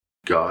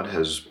God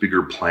has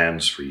bigger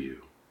plans for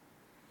you.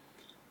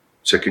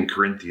 2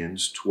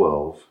 Corinthians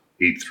 12,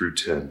 8 through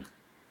 10.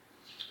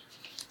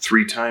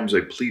 3 times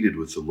I pleaded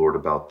with the Lord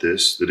about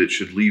this, that it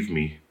should leave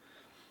me.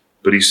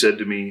 But he said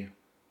to me,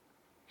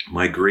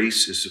 my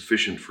grace is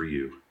sufficient for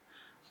you.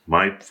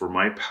 For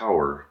my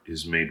power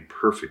is made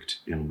perfect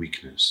in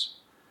weakness.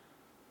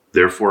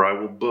 Therefore I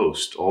will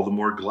boast all the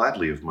more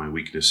gladly of my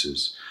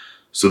weaknesses,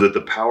 so that the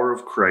power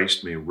of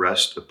Christ may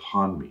rest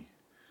upon me.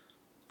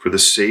 For the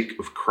sake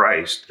of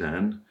Christ,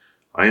 then,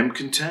 I am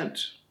content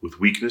with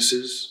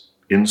weaknesses,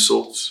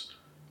 insults,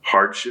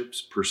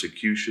 hardships,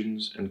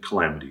 persecutions, and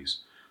calamities.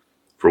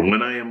 For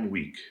when I am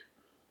weak,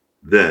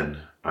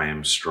 then I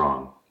am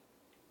strong.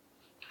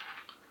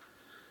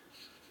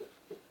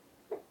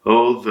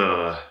 Oh,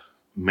 the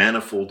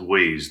manifold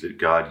ways that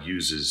God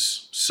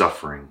uses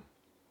suffering.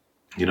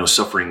 You know,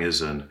 suffering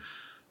is an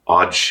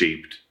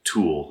odd-shaped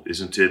tool,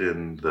 isn't it,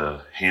 in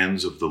the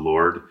hands of the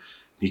Lord?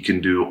 He can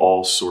do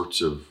all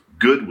sorts of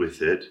good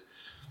with it,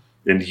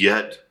 and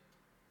yet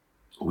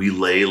we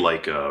lay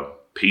like a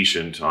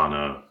patient on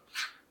a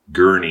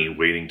gurney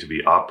waiting to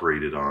be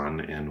operated on,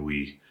 and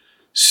we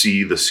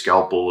see the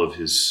scalpel of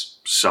his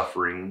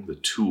suffering, the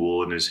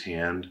tool in his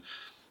hand,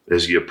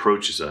 as he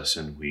approaches us,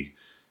 and we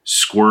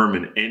squirm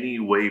in any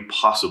way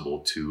possible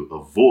to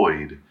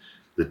avoid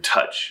the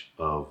touch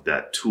of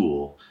that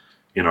tool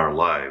in our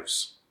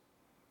lives,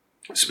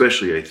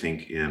 especially, I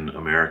think, in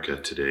America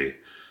today.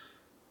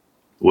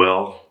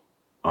 Well,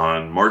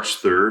 on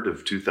March 3rd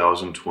of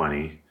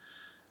 2020,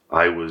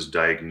 I was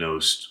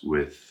diagnosed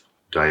with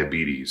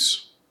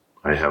diabetes.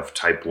 I have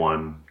type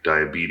 1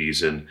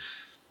 diabetes, and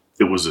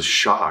it was a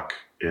shock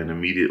and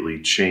immediately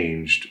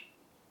changed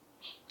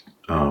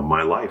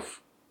my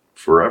life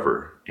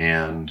forever.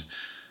 And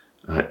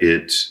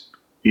it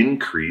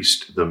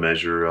increased the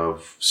measure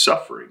of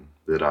suffering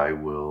that I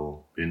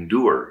will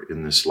endure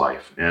in this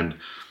life. And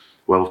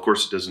while, of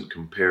course, it doesn't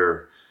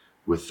compare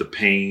with the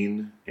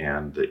pain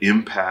and the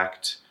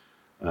impact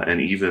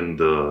and even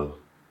the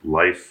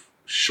life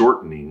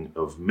shortening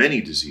of many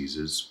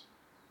diseases,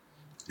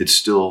 it's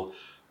still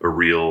a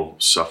real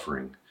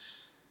suffering.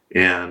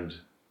 And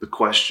the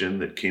question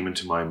that came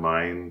into my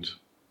mind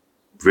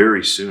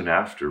very soon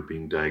after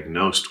being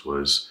diagnosed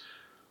was,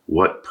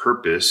 what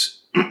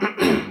purpose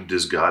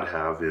does God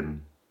have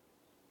in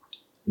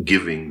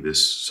giving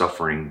this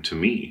suffering to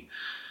me?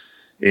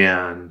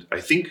 And I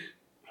think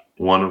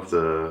one of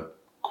the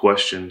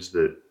questions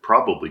that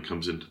probably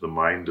comes into the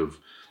mind of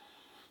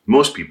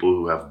most people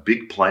who have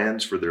big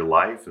plans for their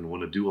life and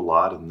want to do a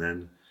lot, and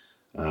then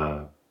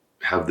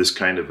have this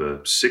kind of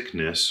a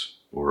sickness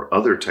or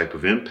other type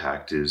of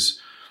impact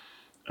is,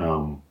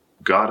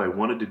 God, I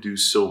wanted to do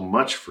so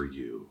much for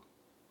you.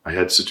 I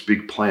had such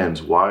big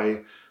plans.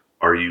 Why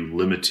are you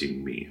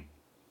limiting me?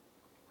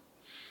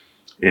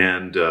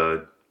 And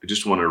I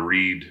just want to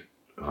read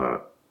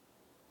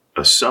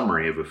a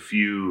summary of a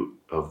few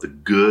of the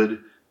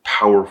good,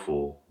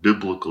 powerful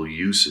biblical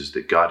uses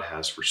that God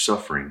has for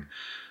suffering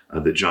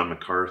that John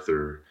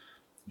MacArthur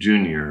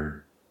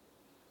Jr.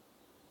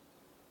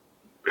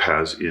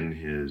 has in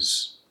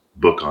his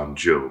book on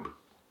Job.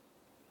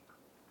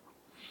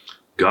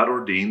 God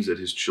ordains that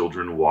his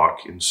children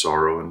walk in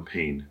sorrow and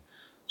pain,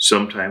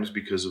 sometimes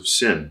because of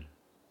sin,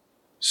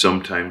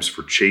 sometimes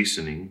for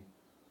chastening,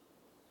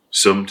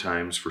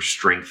 sometimes for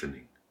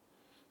strengthening,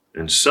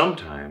 and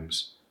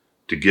sometimes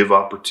to give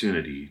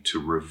opportunity to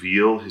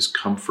reveal his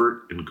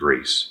comfort and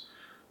grace.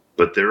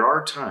 But there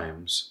are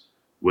times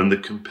when the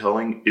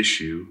compelling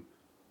issue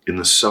in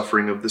the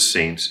suffering of the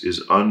saints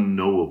is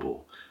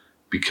unknowable,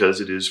 because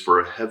it is for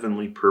a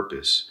heavenly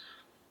purpose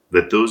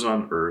that those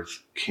on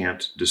earth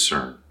can't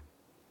discern.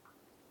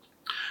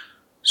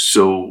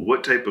 So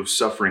what type of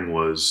suffering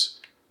was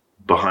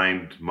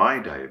behind my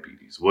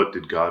diabetes? What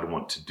did God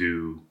want to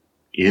do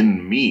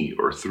in me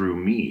or through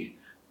me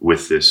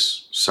with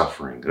this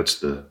suffering? That's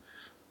the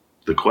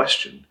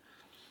question.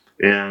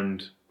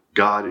 And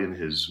God, in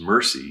his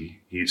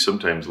mercy, he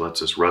sometimes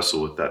lets us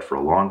wrestle with that for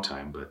a long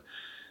time.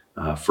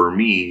 But for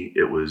me,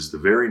 it was the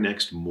very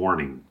next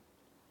morning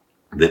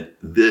that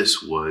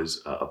this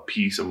was a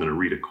piece. I'm going to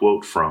read a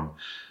quote from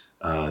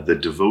the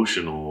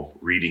devotional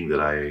reading that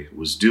I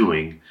was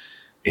doing.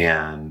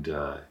 And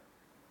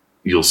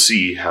you'll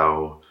see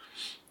how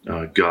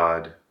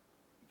God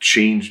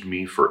changed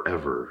me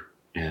forever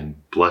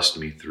and blessed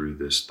me through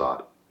this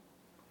thought.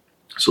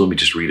 So let me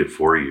just read it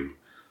for you.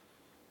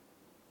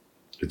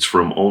 It's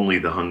from Only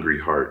the Hungry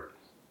Heart.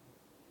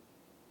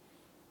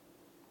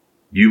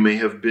 You may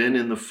have been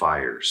in the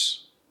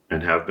fires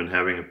and have been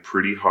having a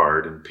pretty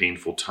hard and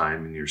painful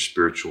time in your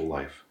spiritual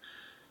life,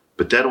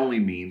 but that only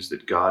means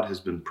that God has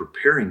been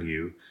preparing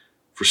you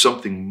for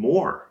something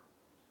more.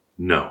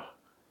 No,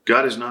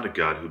 God is not a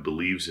God who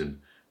believes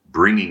in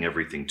bringing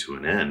everything to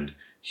an end.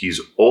 He's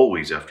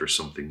always after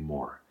something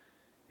more.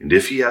 And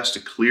if he has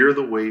to clear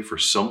the way for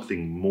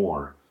something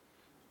more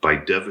by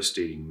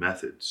devastating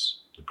methods,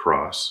 the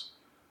cross,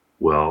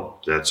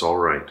 well, that's all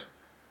right.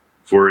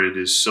 For it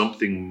is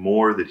something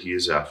more that he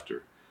is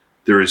after.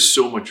 There is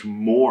so much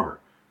more,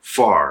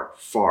 far,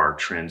 far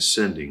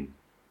transcending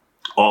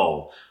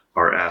All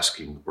are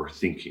asking or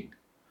thinking,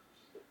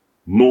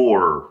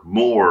 more,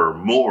 more,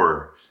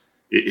 more.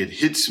 It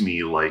hits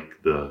me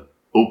like the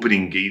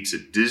opening gates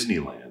at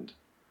Disneyland.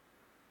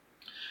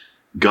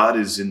 God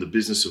is in the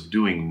business of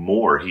doing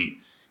more.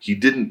 He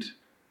didn't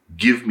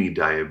give me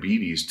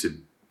diabetes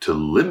to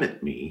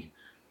limit me,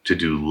 to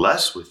do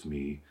less with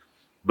me,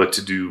 but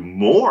to do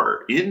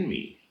more in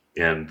me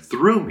and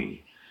through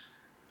me,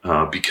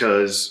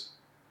 because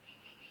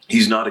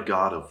he's not a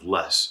God of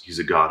less. He's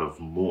a God of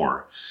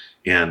more.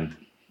 And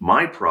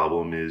my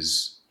problem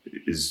is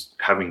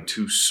having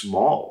too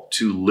small,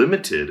 too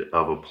limited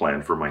of a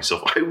plan for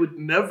myself. I would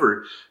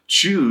never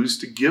choose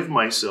to give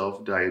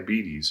myself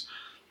diabetes.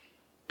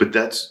 But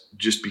that's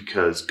just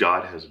because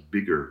God has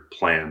bigger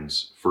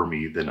plans for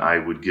me than I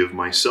would give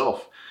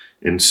myself.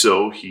 And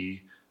so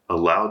he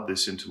allowed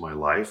this into my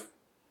life,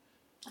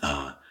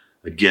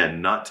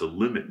 again, not to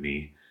limit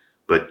me,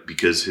 but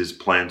because his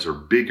plans are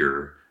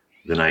bigger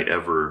than I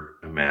ever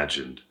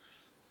imagined.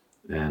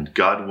 And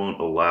God won't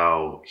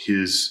allow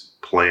his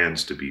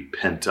plans to be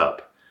pent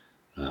up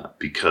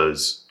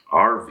because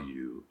our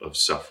view of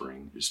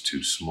suffering is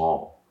too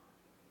small.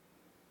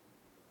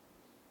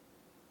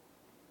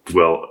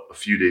 Well, a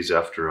few days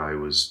after I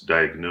was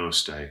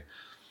diagnosed, I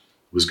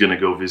was going to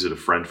go visit a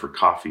friend for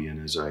coffee.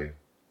 And as I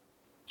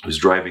was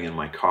driving in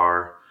my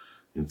car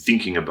and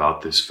thinking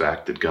about this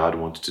fact that God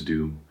wants to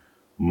do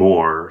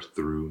more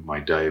through my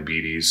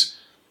diabetes,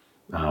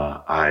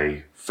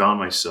 I found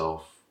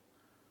myself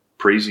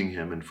praising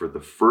him, and for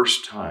the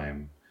first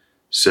time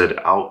said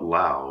out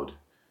loud,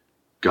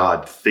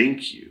 God,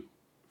 thank you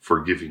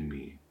for giving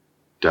me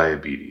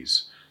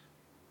diabetes.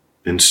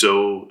 And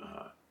so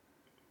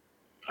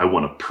I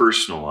want to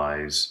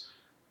personalize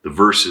the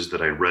verses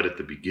that I read at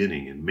the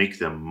beginning and make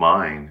them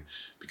mine,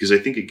 because I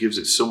think it gives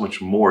it so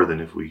much more than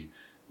if we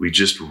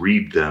just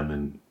read them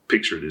and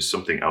picture it as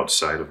something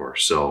outside of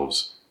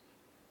ourselves.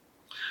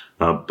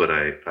 But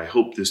I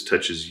hope this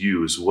touches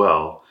you as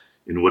well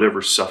in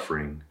whatever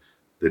suffering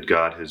that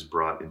God has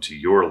brought into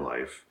your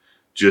life,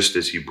 just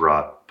as he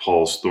brought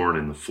Paul's thorn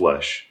in the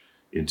flesh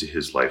into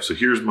his life. So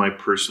here's my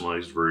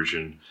personalized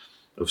version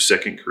of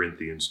 2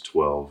 Corinthians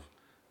 12,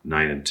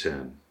 9 and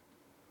 10.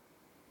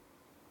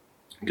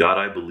 God,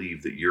 I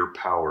believe that your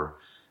power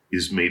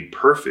is made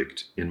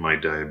perfect in my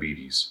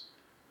diabetes.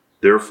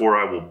 Therefore,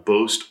 I will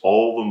boast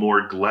all the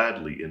more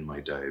gladly in my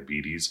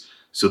diabetes,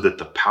 so that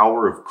the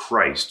power of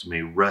Christ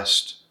may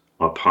rest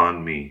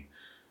upon me.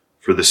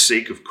 For the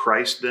sake of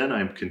Christ, then, I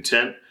am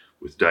content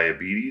with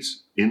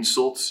diabetes,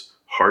 insults,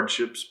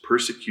 hardships,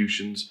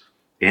 persecutions,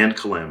 and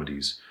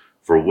calamities.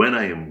 For when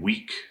I am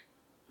weak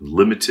and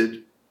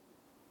limited,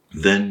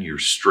 then your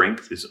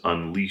strength is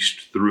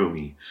unleashed through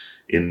me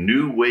in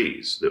new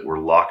ways that were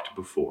locked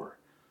before.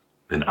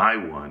 And I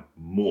want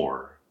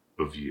more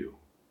of you.